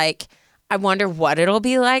it's like, I wonder what it'll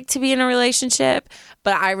be like to be in a relationship.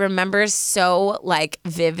 But I remember so like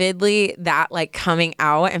vividly that like coming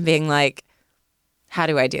out and being like, how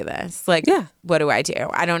do I do this? Like, What do? I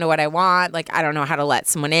don't know what I want. Like, I don't know how to let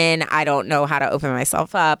someone in. I don't know how to open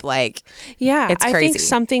myself up. Like, it's crazy. I think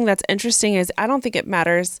something that's interesting is I don't think it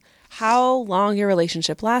matters how long your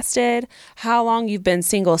relationship lasted, how long you've been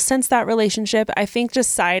single since that relationship. I think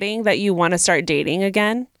deciding that you want to start dating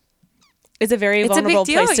again is a very vulnerable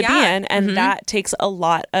place to be in. And that takes a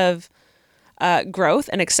lot of growth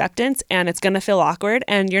and acceptance, and it's going to feel awkward,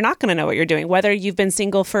 and you're not going to know what you're doing, whether you've been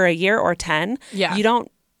single for a year or 10. Yeah.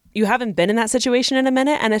 You haven't been in that situation in a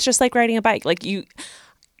minute, and it's just like riding a bike. Like you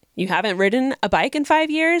haven't ridden a bike in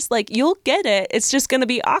 5 years, like you'll get it. It's just going to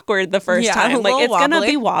be awkward the first time. Like it's going to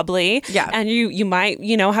be wobbly. Yeah. And you might,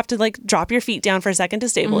 have to like drop your feet down for a second to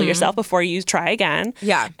stabilize yourself before you try again.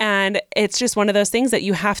 Yeah. And it's just one of those things that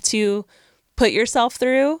you have to put yourself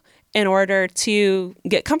through in order to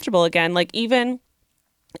get comfortable again. Like even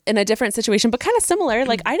in a different situation, but kind of similar,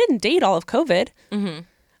 like I didn't date all of COVID. And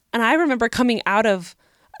I remember coming out of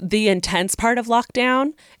the intense part of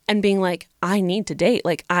lockdown and being like, I need to date.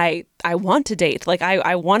 Like I want to date. Like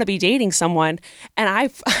I want to be dating someone. And I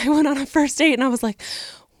went on a first date and I was like,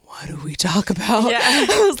 what do we talk about? Yeah.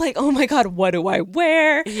 I was like, oh my God, what do I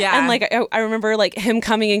wear? Yeah. And like, I remember like him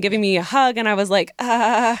coming and giving me a hug and I was like,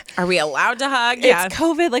 are we allowed to hug? It's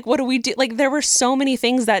COVID. Like, what do we do? Like, there were so many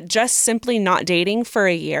things that just simply not dating for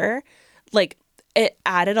a year, like it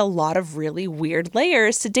added a lot of really weird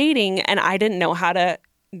layers to dating. And I didn't know how to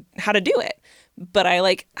do it. but I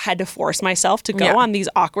like had to force myself to go on these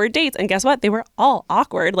awkward dates. And guess what? They were all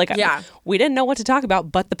awkward. Like, we didn't know what to talk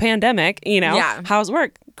about but the pandemic, you know? How's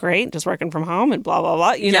work? Great. Just working from home and blah, blah,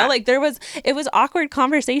 blah. You know, like it was awkward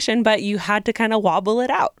conversation, but you had to kind of wobble it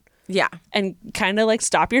out. Yeah. And kind of like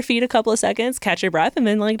stop your feet a couple of seconds, catch your breath, and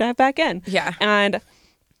then like dive back in. Yeah. And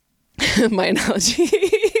my analogy.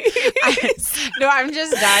 I'm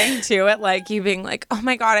just dying too at like you being like, oh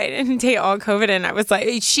my God, I didn't date all COVID. And I was like,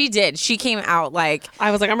 she did. She came out like,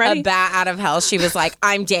 I was like, I'm ready. A bat out of hell. She was like,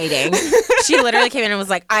 I'm dating. She literally came in and was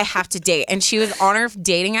like, I have to date. And she was on her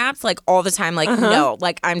dating apps like all the time. Like, no,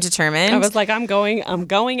 like I'm determined. I was like, I'm going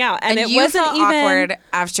out. And it you wasn't felt even awkward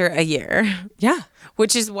after a year. Yeah.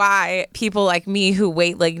 Which is why people like me who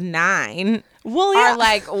wait like 9 are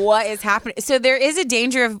like, what is happening? So there is a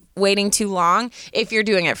danger of waiting too long if you're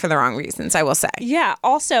doing it for the wrong reasons, I will say. Yeah.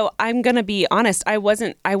 Also, I'm going to be honest. I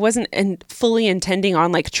wasn't fully intending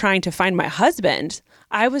on like trying to find my husband.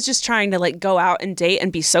 I was just trying to like go out and date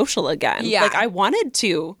and be social again. Yeah. Like I wanted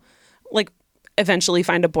to like eventually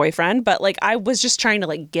find a boyfriend, but like I was just trying to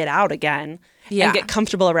like get out again and get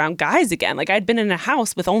comfortable around guys again. Like I'd been in a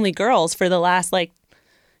house with only girls for the last like,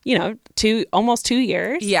 you know, almost 2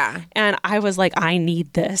 years. Yeah. And I was like, I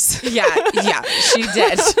need this. Yeah. She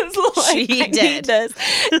did. She did. Need this.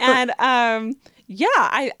 And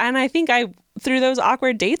I think through those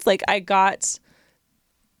awkward dates, like I got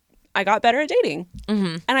better at dating.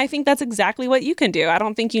 Mm-hmm. And I think that's exactly what you can do. I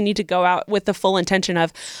don't think you need to go out with the full intention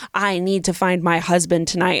of, I need to find my husband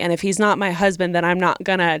tonight. And if he's not my husband, then I'm not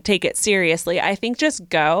going to take it seriously. I think just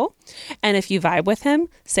go. And if you vibe with him,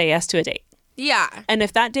 say yes to a date. Yeah. And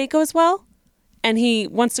if that date goes well and he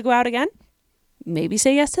wants to go out again, maybe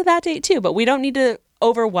say yes to that date too. But we don't need to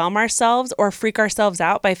overwhelm ourselves or freak ourselves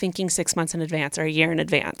out by thinking 6 months in advance or a year in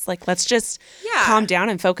advance. Like, let's just calm down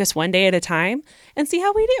and focus one day at a time and see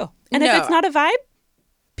how we do. And if it's not a vibe,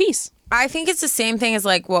 peace. I think it's the same thing as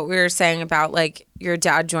like what we were saying about like your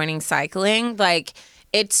dad joining cycling. Like,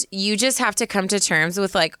 you just have to come to terms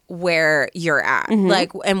with like where you're at,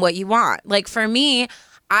 like, and what you want. Like for me,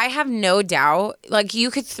 I have no doubt, like you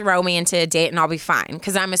could throw me into a date and I'll be fine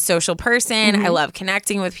because I'm a social person. I love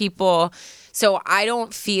connecting with people. So I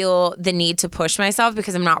don't feel the need to push myself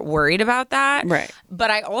because I'm not worried about that. Right.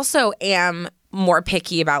 But I also am more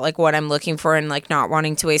picky about like what I'm looking for and like not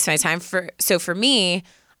wanting to waste my time. So for me,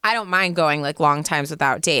 I don't mind going like long times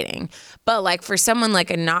without dating. But like for someone like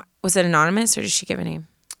was it anonymous or did she give a name?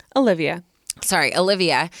 Olivia. Sorry,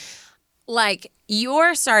 Olivia. Like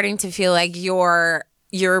you're starting to feel like you're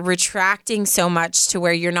retracting so much to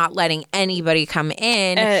where you're not letting anybody come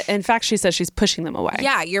in. In fact, she says she's pushing them away.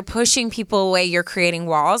 Yeah, you're pushing people away. You're creating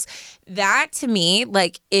walls. That to me,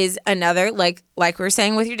 like, is another, like we were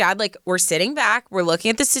saying with your dad, like we're sitting back, we're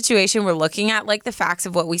looking at the situation, we're looking at like the facts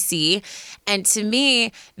of what we see. And to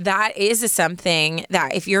me, that is something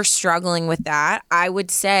that if you're struggling with that, I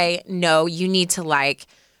would say, no, you need to like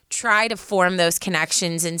try to form those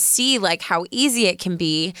connections and see like how easy it can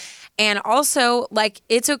be. And also, like,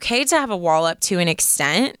 it's okay to have a wall up to an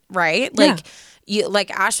extent, right? Like, like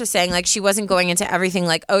Ash was saying, like, she wasn't going into everything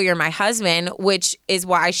like, oh, you're my husband, which is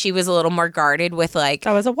why she was a little more guarded with, like,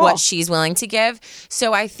 that was a wall. What she's willing to give.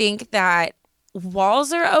 So I think that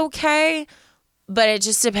walls are okay, but it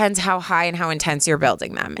just depends how high and how intense you're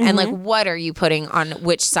building them. And, like, what are you putting on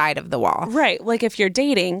which side of the wall? Right. Like, if you're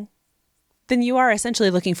dating, then you are essentially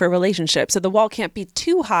looking for a relationship. So the wall can't be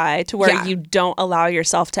too high to where you don't allow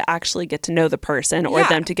yourself to actually get to know the person or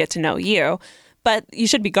them to get to know you. But you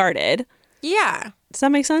should be guarded. Yeah. Does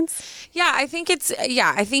that make sense? Yeah, I think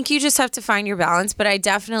I think you just have to find your balance. But I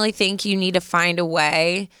definitely think you need to find a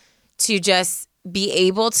way to just be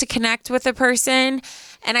able to connect with a person.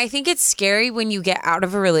 And I think it's scary when you get out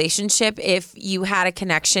of a relationship if you had a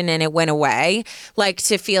connection and it went away. Like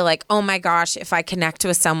to feel like, oh my gosh, if I connect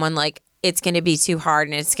with someone, like, it's going to be too hard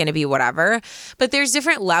and it's going to be whatever. But there's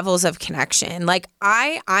different levels of connection. Like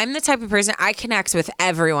I'm the type of person, I connect with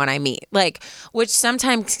everyone I meet, like, which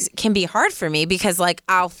sometimes can be hard for me because like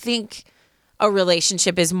I'll think a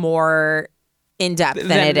relationship is more in depth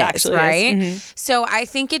than it is, right? Mm-hmm. So I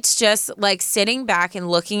think it's just like sitting back and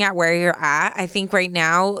looking at where you're at. I think right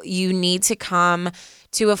now you need to come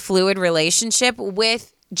to a fluid relationship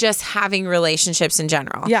with just having relationships in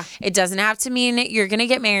general. Yeah. It doesn't have to mean you're going to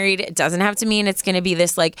get married. It doesn't have to mean it's going to be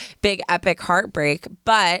this like big epic heartbreak,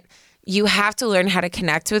 but you have to learn how to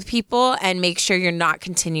connect with people and make sure you're not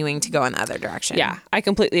continuing to go in the other direction. Yeah, I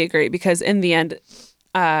completely agree because in the end,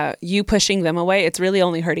 you pushing them away, it's really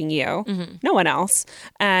only hurting you, no one else.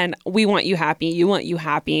 And we want you happy. You want you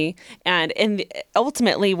happy. And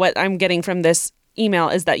ultimately what I'm getting from this email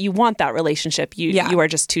is that you want that relationship. You are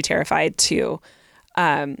just too terrified to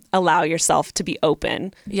allow yourself to be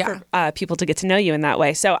open for people to get to know you in that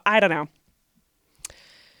way. So I don't know.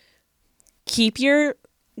 Keep your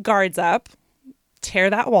guards up, tear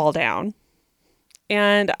that wall down.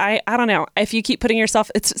 And I don't know, if you keep putting yourself,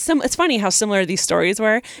 it's funny how similar these stories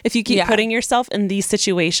were. If you keep putting yourself in these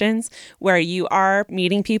situations where you are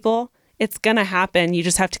meeting people, it's going to happen. You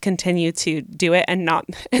just have to continue to do it and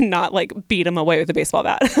not like beat them away with a baseball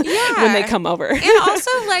bat when they come over. And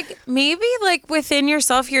also like maybe like within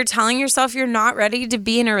yourself, you're telling yourself you're not ready to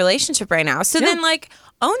be in a relationship right now. So then like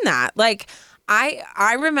own that. Like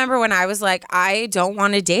I remember when I was like, I don't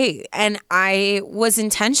want to date, and I was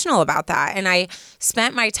intentional about that. And I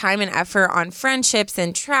spent my time and effort on friendships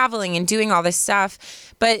and traveling and doing all this stuff.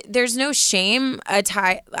 But there's no shame.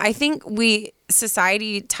 I think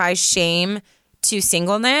society ties shame to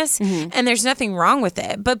singleness, and there's nothing wrong with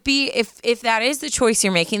it. But if that is the choice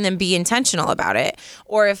you're making, then be intentional about it.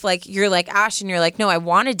 Or if like you're like Ash and you're like, no, I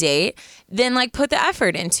want to date, then like put the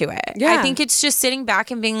effort into it. Yeah. I think it's just sitting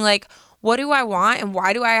back and being like, what do I want, and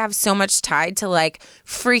why do I have so much tied to like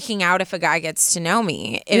freaking out if a guy gets to know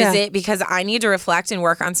me? Is it because I need to reflect and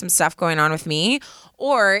work on some stuff going on with me?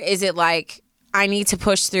 Or is it like I need to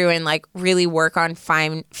push through and like really work on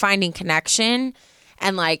finding connection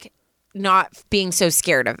and like not being so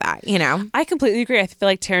scared of that, you know? I completely agree. I feel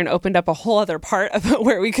like Taryn opened up a whole other part about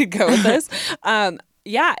where we could go with this.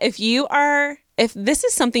 If this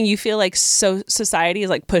is something you feel like society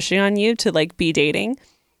is like pushing on you to like be dating,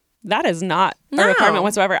 that is not a requirement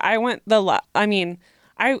whatsoever. I think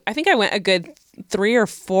I went a good 3 or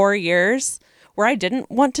 4 years where I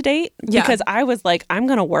didn't want to date because I was like, I'm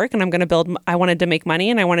going to work and I'm going to build. I wanted to make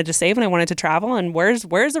money and I wanted to save and I wanted to travel. And where's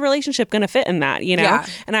the relationship going to fit in that, you know? Yeah.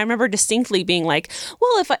 And I remember distinctly being like,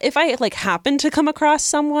 well, if I like happened to come across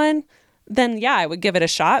someone, then I would give it a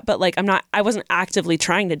shot. But like, I wasn't actively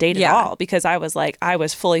trying to date at all because I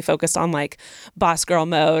was fully focused on like boss girl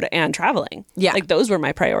mode and traveling. Yeah. Like those were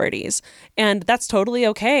my priorities. And that's totally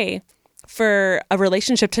okay for a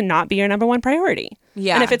relationship to not be your number one priority.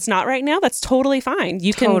 Yeah. And if it's not right now, that's totally fine.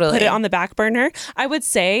 You can put it on the back burner. I would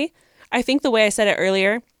say, I think the way I said it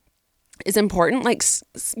earlier is important. Like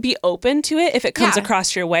be open to it if it comes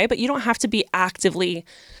across your way, but you don't have to be actively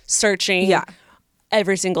searching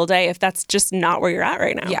every single day if that's just not where you're at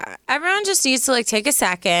right now. Yeah. Everyone just needs to like take a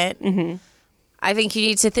second. Mm-hmm. I think you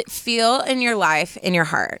need to feel in your life, in your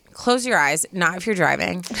heart. Close your eyes, not if you're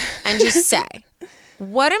driving, and just say,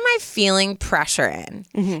 what am I feeling pressure in?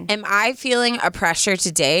 Mm-hmm. Am I feeling a pressure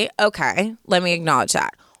to date? Okay, let me acknowledge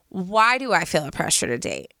that. Why do I feel a pressure to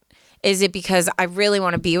date? Is it because I really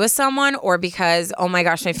want to be with someone, or because, oh my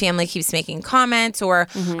gosh, my family keeps making comments, or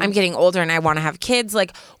I'm getting older and I want to have kids?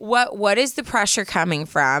 Like what is the pressure coming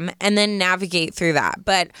from? And then navigate through that.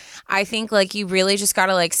 But I think like you really just got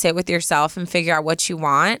to like sit with yourself and figure out what you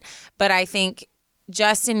want. But I think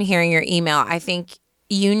just in hearing your email, I think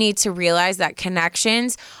you need to realize that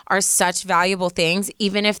connections are such valuable things,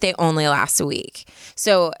 even if they only last a week.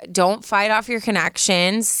 So don't fight off your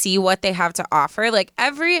connections. See what they have to offer. Like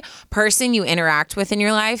every person you interact with in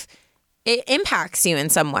your life, it impacts you in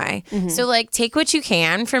some way. Mm-hmm. So like take what you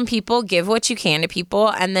can from people, give what you can to people,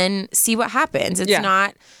 and then see what happens. It's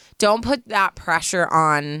not, don't put that pressure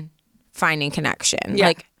on finding connection. Yeah.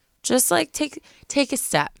 Like just like take a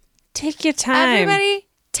step. Take your time. Everybody,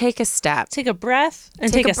 take a step. Take a breath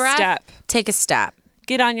and take a step. Take a step.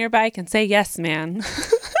 Get on your bike and say, yes, man.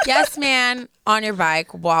 Yes, man. On your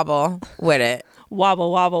bike. Wobble with it.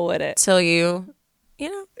 Wobble with it. Till you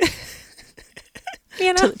know.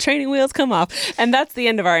 Till the training wheels come off. And that's the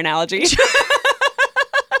end of our analogy.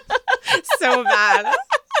 So bad.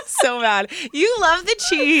 So bad. You love the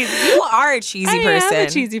cheese. You are a cheesy person. I am a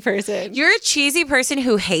cheesy person. You're a cheesy person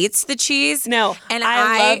who hates the cheese. No, and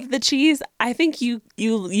I love the cheese. I think you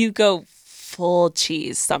go full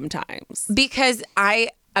cheese sometimes. Because I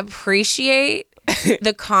appreciate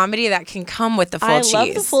the comedy that can come with the full cheese. I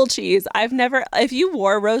love the full cheese. If you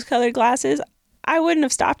wore rose-colored glasses, I wouldn't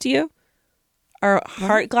have stopped you. Or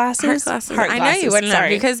heart glasses? Heart glasses. I know you wouldn't have,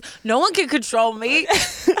 because no one can control me.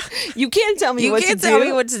 You can't tell me what to do. You can't tell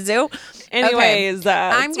me what to do. Anyways,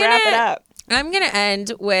 let's wrap it up. I'm going to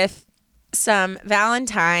end with some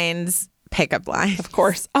Valentine's pickup lines. Of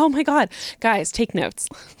course. Oh my God. Guys, take notes.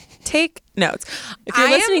 Take notes. If you're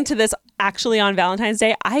listening to this actually on Valentine's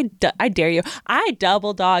Day, I dare you. I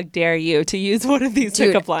double dog dare you to use one of these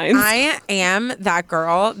pickup lines. I am that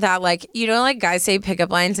girl that like, you know, like guys say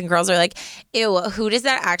pickup lines and girls are like, ew, who does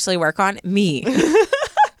that actually work on? Me.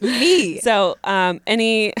 Me. So our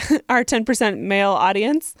 10% male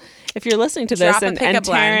audience, if you're listening to this and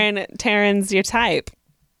Taryn's your type,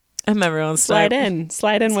 I'm everyone's slide type. in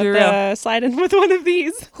with one of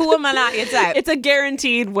these. Who am I not your type? It's a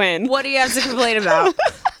guaranteed win. What do you have to complain about?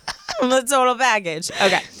 The total package.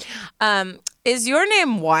 Okay. Is your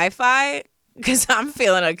name Wi-Fi? Because I'm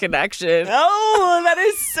feeling a connection. Oh, that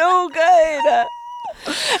is so good.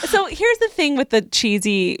 So here's the thing with the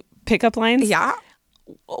cheesy pickup lines. Yeah.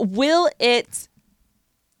 Will it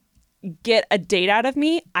get a date out of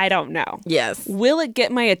me? I don't know. Yes. Will it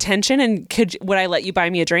get my attention, and would I let you buy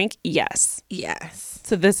me a drink? Yes. Yes.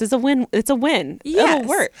 So this is a win. It's a win. Yes. It'll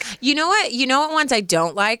work. You know what? You know what ones I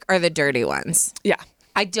don't like are the dirty ones. Yeah.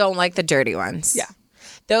 I don't like the dirty ones. Yeah.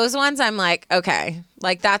 Those ones I'm like, okay.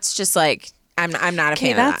 Like that's just like I'm not a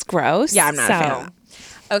fan of that. That's gross. Yeah, I'm not a fan of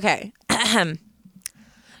that. Okay.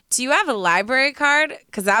 Do you have a library card?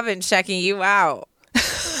 Because I've been checking you out.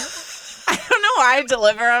 I don't know why I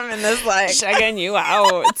deliver them in this like checking you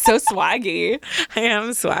out. It's so swaggy. I am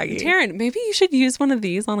swaggy. Taryn, maybe you should use one of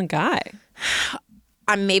these on a guy.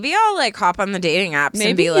 Maybe I'll like hop on the dating apps maybe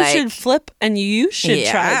and be you like, should flip and you should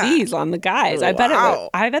try these on the guys. I bet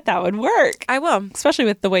I bet that would work. I will, especially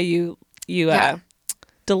with the way you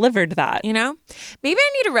delivered that. You know, maybe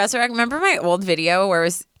I need to resurrect. Remember my old video where it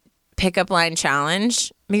was pickup line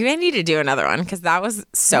challenge? Maybe I need to do another one because that was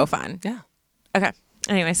so fun. Yeah. Okay.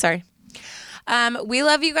 Anyway, sorry. We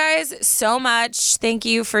love you guys so much. Thank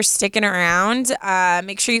you for sticking around.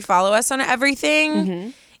 Make sure you follow us on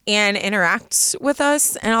everything and interact with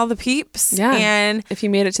us and all the peeps. Yeah. And if you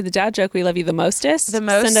made it to the dad joke, we love you the mostest. Send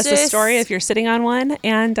us a story if you're sitting on one,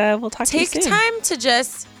 and we'll talk to you soon. Take time to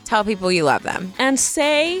just tell people you love them. And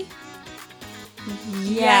say,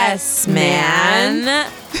 yes, man.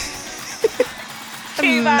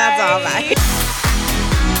 Okay, That's all. Bye.